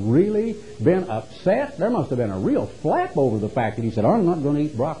must have really been upset? There must have been a real flap over the fact that he said, I'm not going to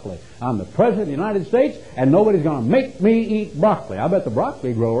eat broccoli. I'm the President of the United States, and nobody's going to make me eat broccoli. I bet the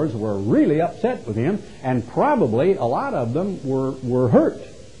broccoli growers were really upset with him, and probably a lot of them were hurt,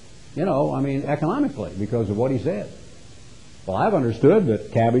 economically because of what he said. Well, I've understood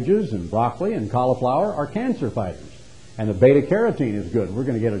that cabbages and broccoli and cauliflower are cancer fighters. And the beta-carotene is good. We're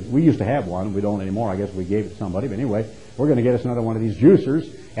going to get we used to have one. We don't anymore. I guess we gave it to somebody. But anyway, we're going to get us another one of these juicers.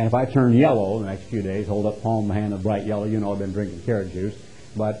 And if I turn yellow in the next few days, hold up palm of the hand of bright yellow, I've been drinking carrot juice.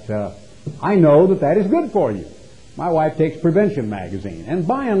 But I know that is good for you. My wife takes Prevention magazine. And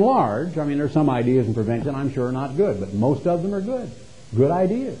by and large, there's some ideas in prevention I'm sure are not good. But most of them are good. Good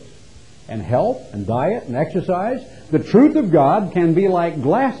ideas. And health and diet and exercise. The truth of God can be like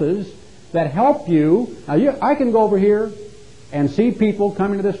glasses that help you. Now, I can go over here and see people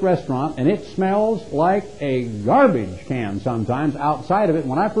coming to this restaurant, and it smells like a garbage can sometimes outside of it.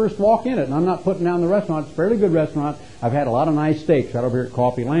 When I first walk in it, and I'm not putting down the restaurant, it's a fairly good restaurant. I've had a lot of nice steaks right over here at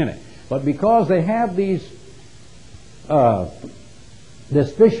Coffee Atlantic. But because they have this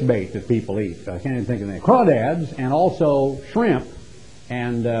fish bait that people eat, I can't even think of the name, crawdads, and also shrimp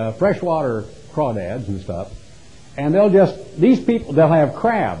and freshwater crawdads and stuff. And they'll have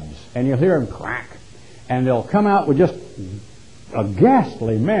crabs, and you'll hear them crack, and they'll come out with just a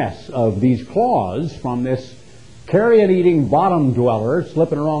ghastly mess of these claws from this carrion-eating bottom dweller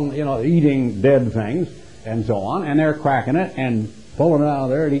slipping around, eating dead things and so on, and they're cracking it and pulling it out of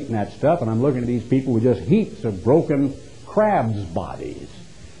there and eating that stuff, and I'm looking at these people with just heaps of broken crabs' bodies,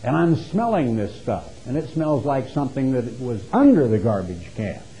 and I'm smelling this stuff, and it smells like something that was under the garbage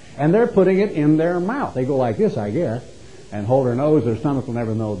can. And they're putting it in their mouth. They go like this, I guess, and hold their nose. Their stomach will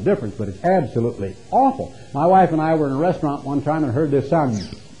never know the difference, but it's absolutely awful. My wife and I were in a restaurant one time and heard this sound,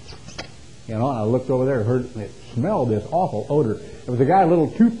 and I looked over there and it smelled this awful odor. There was a guy, a little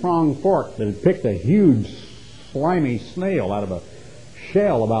two-pronged fork, that had picked a huge, slimy snail out of a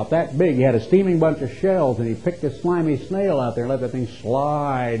shell about that big. He had a steaming bunch of shells, and he picked a slimy snail out there and let that thing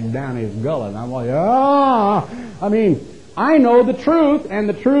slide down his gullet. And I'm like, I know the truth, and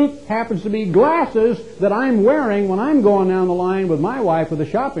the truth happens to be glasses that I'm wearing when I'm going down the line with my wife with a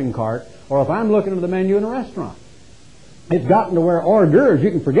shopping cart, or if I'm looking at the menu in a restaurant. It's gotten to where hors d'oeuvres, you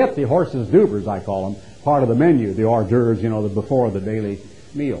can forget the horse's dupers, I call them, part of the menu, the hors d'oeuvres, the before the daily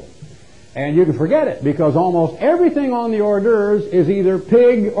meal. And you can forget it, because almost everything on the hors d'oeuvres is either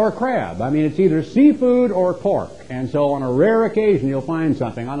pig or crab. I mean, it's either seafood or pork. And so on a rare occasion, you'll find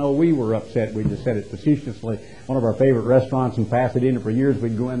something. I know we were upset. We just said it facetiously. One of our favorite restaurants in Pasadena, for years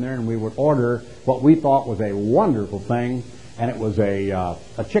we'd go in there and we would order what we thought was a wonderful thing, and it was a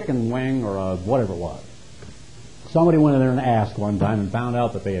chicken wing or a whatever it was. Somebody went in there and asked one time and found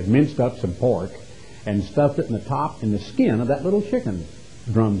out that they had minced up some pork and stuffed it in the skin of that little chicken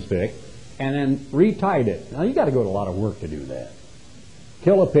drumstick, and then retied it. Now, you got to go to a lot of work to do that.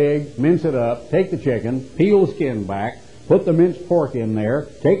 Kill a pig, mince it up, take the chicken, peel the skin back, put the minced pork in there,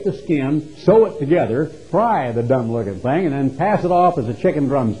 take the skin, sew it together, fry the dumb-looking thing, and then pass it off as a chicken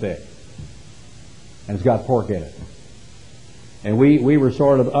drumstick. And it's got pork in it. And we were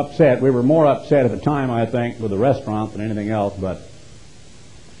sort of upset. We were more upset at the time, I think, with the restaurant than anything else, but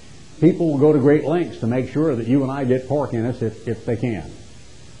people will go to great lengths to make sure that you and I get pork in us if they can.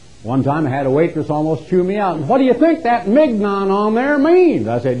 One time I had a waitress almost chew me out. What do you think that mignon on there means?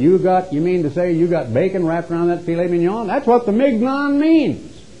 I said, you mean to say you got bacon wrapped around that filet mignon? That's what the mignon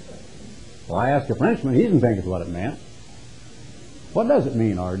means. Well, I asked a Frenchman. He didn't think it's what it meant. What does it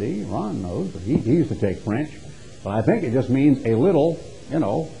mean, R.D.? Ron knows, but he used to take French. But I think it just means a little,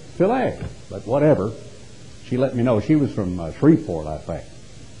 filet. But whatever. She let me know. She was from Shreveport, I think.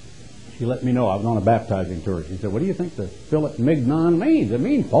 She let me know. I was on a baptizing tour. She said, what do you think the filet mignon means? It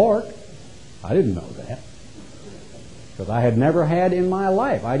means pork. I didn't know that, because I had never had in my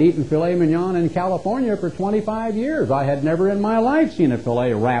life. I'd eaten filet mignon in California for 25 years. I had never in my life seen a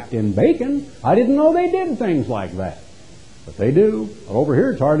filet wrapped in bacon. I didn't know they did things like that. But they do. But over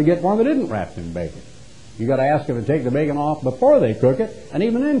here, it's hard to get one that isn't wrapped in bacon. You got to ask them to take the bacon off before they cook it, and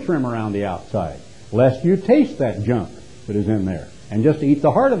even then trim around the outside, lest you taste that junk that is in there, and just eat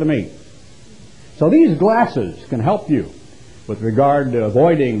the heart of the meat. So these glasses can help you with regard to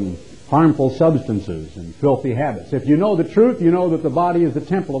avoiding harmful substances and filthy habits. If you know the truth, you know that the body is the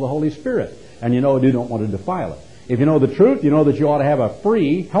temple of the Holy Spirit, and you know you don't want to defile it. If you know the truth, you know that you ought to have a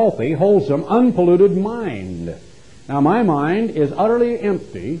free, healthy, wholesome, unpolluted mind. Now, my mind is utterly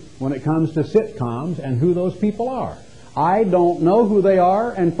empty when it comes to sitcoms and who those people are. I don't know who they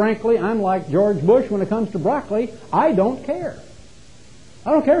are, and frankly, I'm like George Bush when it comes to broccoli. I don't care.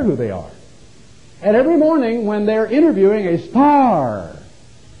 I don't care who they are. And every morning when they're interviewing a star,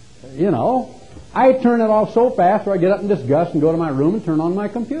 I turn it off so fast, or I get up in disgust and go to my room and turn on my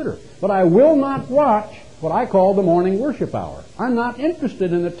computer. But I will not watch what I call the morning worship hour. I'm not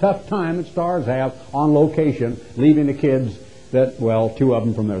interested in the tough time that stars have on location, leaving the kids two of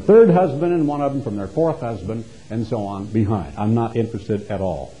them from their third husband and one of them from their fourth husband, and so on, behind. I'm not interested at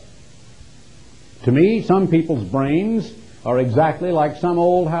all. To me, some people's brains are exactly like some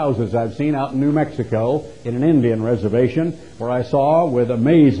old houses I've seen out in New Mexico in an Indian reservation, where I saw with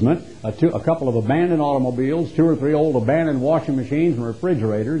amazement a couple of abandoned automobiles, 2 or 3 old abandoned washing machines and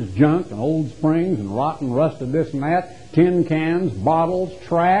refrigerators, junk and old springs and rotten, rusted this and that, tin cans, bottles,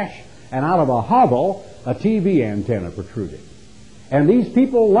 trash, and out of a hovel, a TV antenna protruded. And these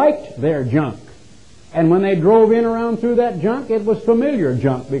people liked their junk. And when they drove in around through that junk, it was familiar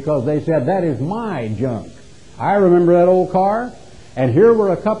junk, because they said, that is my junk. I remember that old car, and here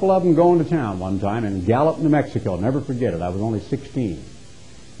were a couple of them going to town one time in Gallup, New Mexico. Never forget it. I was only 16.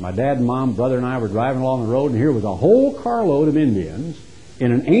 My dad and mom, brother, and I were driving along the road, and here was a whole carload of Indians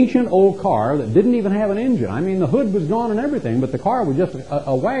in an ancient old car that didn't even have an engine. I mean, the hood was gone and everything, but the car was just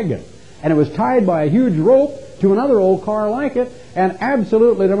a wagon. And it was tied by a huge rope to another old car like it, and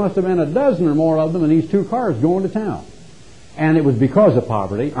absolutely there must have been a dozen or more of them in these 2 cars going to town. And it was because of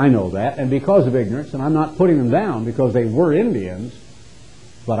poverty, I know that, and because of ignorance, and I'm not putting them down because they were Indians,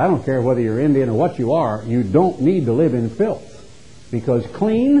 but I don't care whether you're Indian or what you are, you don't need to live in filth, because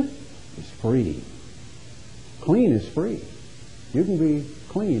clean is free. Clean is free. You can be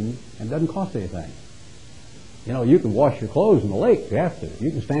clean and it doesn't cost anything. You can wash your clothes in the lake if you have to.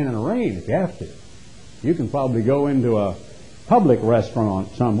 You can stand in the rain if you have to. You can probably go into a public restaurant,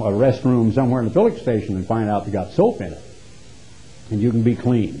 a restroom somewhere in the filling station and find out they got soap in it. And you can be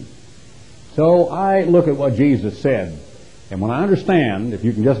clean. So I look at what Jesus said, and when I understand, if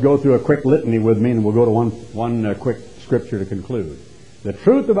you can just go through a quick litany with me, and we'll go to one quick scripture to conclude. The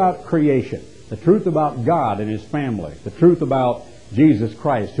truth about creation, the truth about God and His family, the truth about Jesus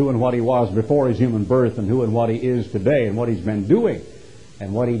Christ, who and what He was before His human birth, and who and what He is today, and what He's been doing,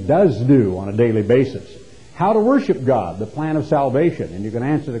 and what He does do on a daily basis. How to worship God, the plan of salvation. And you can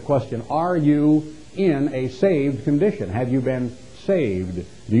answer the question, are you in a saved condition? Have you been saved?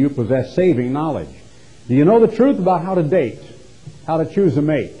 Do you possess saving knowledge? Do you know the truth about how to date, how to choose a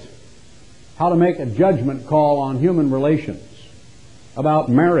mate, how to make a judgment call on human relations, about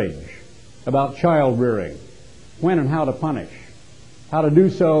marriage, about child rearing, when and how to punish, how to do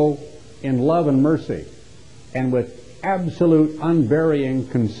so in love and mercy, and with absolute unvarying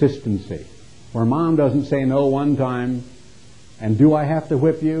consistency, where mom doesn't say no one time, and do I have to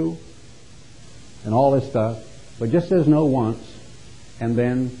whip you, and all this stuff, but just says no once, and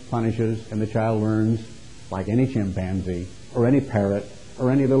then punishes, and the child learns, like any chimpanzee, or any parrot,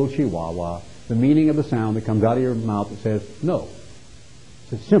 or any little chihuahua, the meaning of the sound that comes out of your mouth that says no.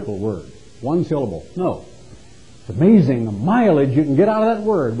 It's a simple word, one syllable, no. It's amazing the mileage you can get out of that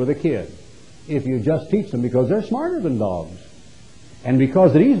word with a kid if you just teach them, because they're smarter than dogs, and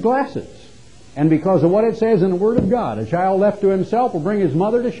because it eats glasses, and because of what it says in the Word of God. A child left to himself will bring his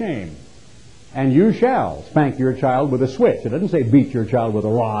mother to shame, and you shall spank your child with a switch. It doesn't say beat your child with a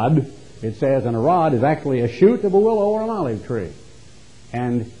rod. It says, and a rod is actually a shoot of a willow or an olive tree.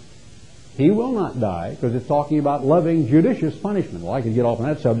 And he will not die, because it's talking about loving, judicious punishment. Well, I could get off on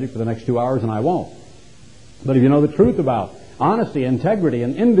that subject for the next 2 hours, and I won't. But if you know the truth about honesty, integrity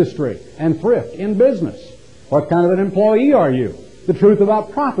in industry, and thrift in business, what kind of an employee are you? The truth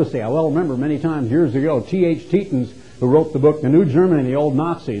about prophecy. I well remember many times years ago, T.H. Tietons, who wrote the book The New Germany and the Old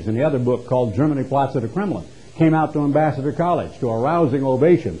Nazis, and the other book called Germany Plots at the Kremlin, came out to Ambassador College to a rousing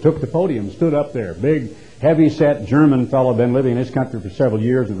ovation, took the podium, stood up there, big, heavy-set German fellow, been living in this country for several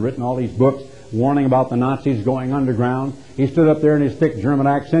years and written all these books warning about the Nazis going underground. He stood up there in his thick German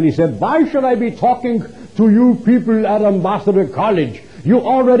accent. He said, "Why should I be talking to you people at Ambassador College? You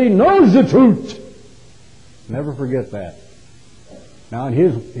already know the truth." Never forget that. Now, in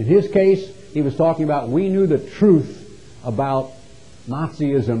his case, he was talking about we knew the truth about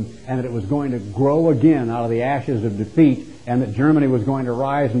Nazism, and that it was going to grow again out of the ashes of defeat, and that Germany was going to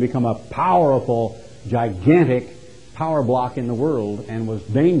rise and become a powerful, gigantic power block in the world, and was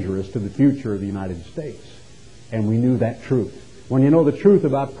dangerous to the future of the United States. And we knew that truth. When you know the truth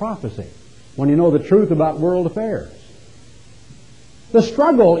about prophecy, when you know the truth about world affairs, the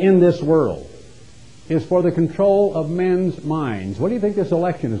struggle in this world is for the control of men's minds. What do you think this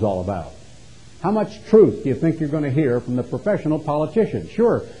election is all about? How much truth do you think you're going to hear from the professional politicians?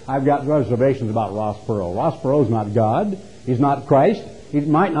 Sure, I've got reservations about Ross Perot. Ross Perot's not God. He's not Christ. He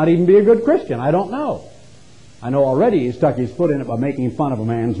might not even be a good Christian. I don't know. I know already he's stuck his foot in it by making fun of a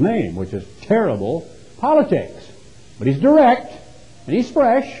man's name, which is terrible politics. But he's direct, and he's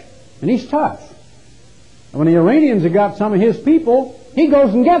fresh, and he's tough. And when the Iranians have got some of his people, he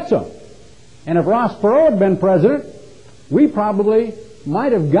goes and gets them. And if Ross Perot had been president, we probably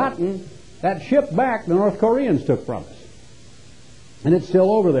might have gotten that ship back the North Koreans took from us. And it's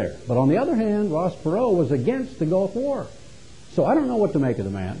still over there. But on the other hand, Ross Perot was against the Gulf War. So I don't know what to make of the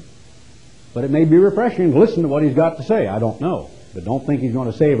man. But it may be refreshing to listen to what he's got to say. I don't know. But don't think he's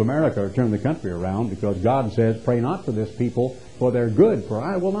going to save America or turn the country around, because God says, "Pray not for this people, for their good, for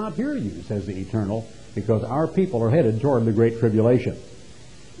I will not hear you," says the Eternal, because our people are headed toward the Great Tribulation.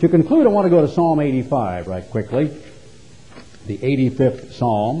 To conclude, I want to go to Psalm 85 right quickly, the 85th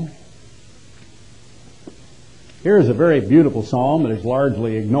Psalm. Here's a very beautiful psalm that is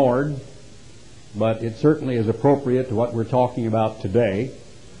largely ignored, but it certainly is appropriate to what we're talking about today.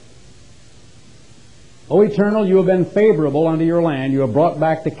 O Eternal, you have been favorable unto your land. You have brought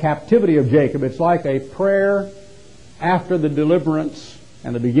back the captivity of Jacob. It's like a prayer after the deliverance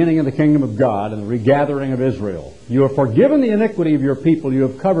and the beginning of the kingdom of God and the regathering of Israel. You have forgiven the iniquity of your people. You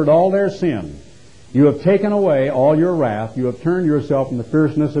have covered all their sin. You have taken away all your wrath. You have turned yourself from the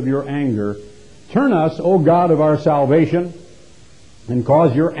fierceness of your anger. Turn us, O God of our salvation, and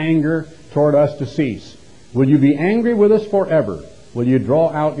cause your anger toward us to cease. Will you be angry with us forever? Will you draw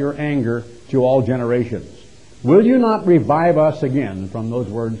out your anger to all generations? Will you not revive us again? From those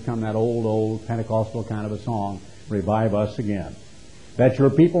words come that old Pentecostal kind of a song, revive us again. That your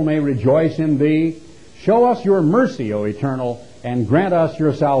people may rejoice in thee. Show us your mercy, O Eternal, and grant us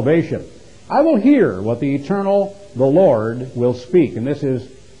your salvation. I will hear what the Eternal, the Lord, will speak. And this is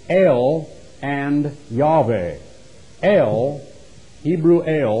El and Yahweh. El, Hebrew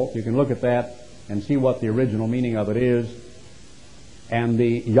El, you can look at that and see what the original meaning of it is. And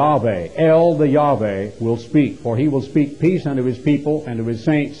the Yahweh, El the Yahweh, will speak. For he will speak peace unto his people and to his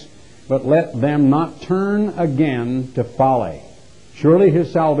saints, but let them not turn again to folly. Surely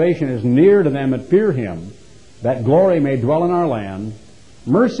his salvation is near to them that fear him, that glory may dwell in our land.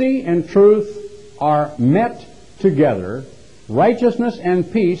 Mercy and truth are met together. Righteousness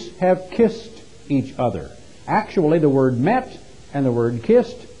and peace have kissed each other. Actually, the word met and the word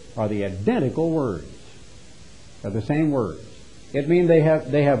kissed are the identical words. They're the same words. It means they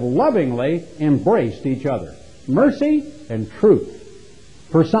have lovingly embraced each other. Mercy and truth,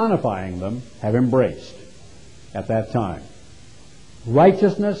 personifying them, have embraced at that time.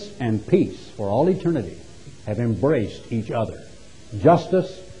 Righteousness and peace for all eternity have embraced each other.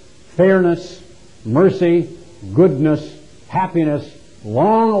 Justice, fairness, mercy, goodness, happiness,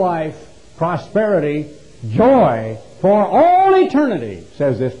 long life, prosperity, joy for all eternity,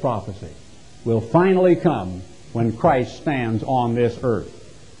 says this prophecy, will finally come when Christ stands on this earth.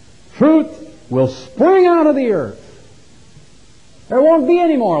 Truth will spring out of the earth. There won't be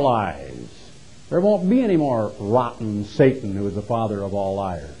any more lies. There won't be any more rotten Satan, who is the father of all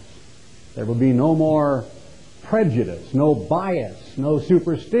liars. There will be no more prejudice, no bias, no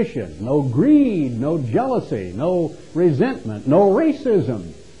superstition, no greed, no jealousy, no resentment, no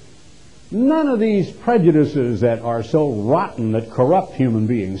racism. None of these prejudices that are so rotten that corrupt human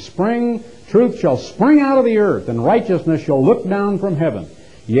beings. Truth shall spring out of the earth, and righteousness shall look down from heaven.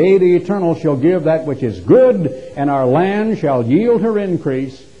 Yea, the Eternal shall give that which is good, and our land shall yield her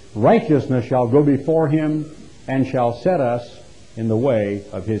increase. Righteousness shall go before him, and shall set us in the way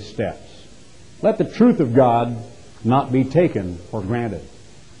of his steps. Let the truth of God not be taken for granted.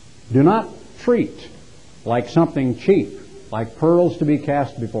 Do not treat like something cheap, like pearls to be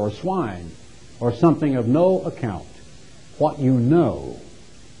cast before swine, or something of no account, what you know,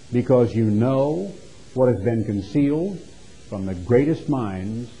 because you know what has been concealed from the greatest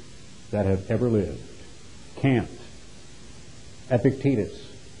minds that have ever lived. Kant, Epictetus,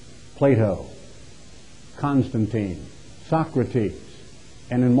 Plato, Constantine, Socrates,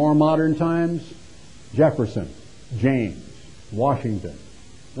 and in more modern times, Jefferson, James, Washington,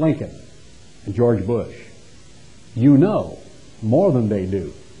 Lincoln, and George Bush. You know more than they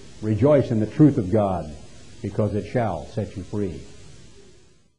do. Rejoice in the truth of God, because it shall set you free.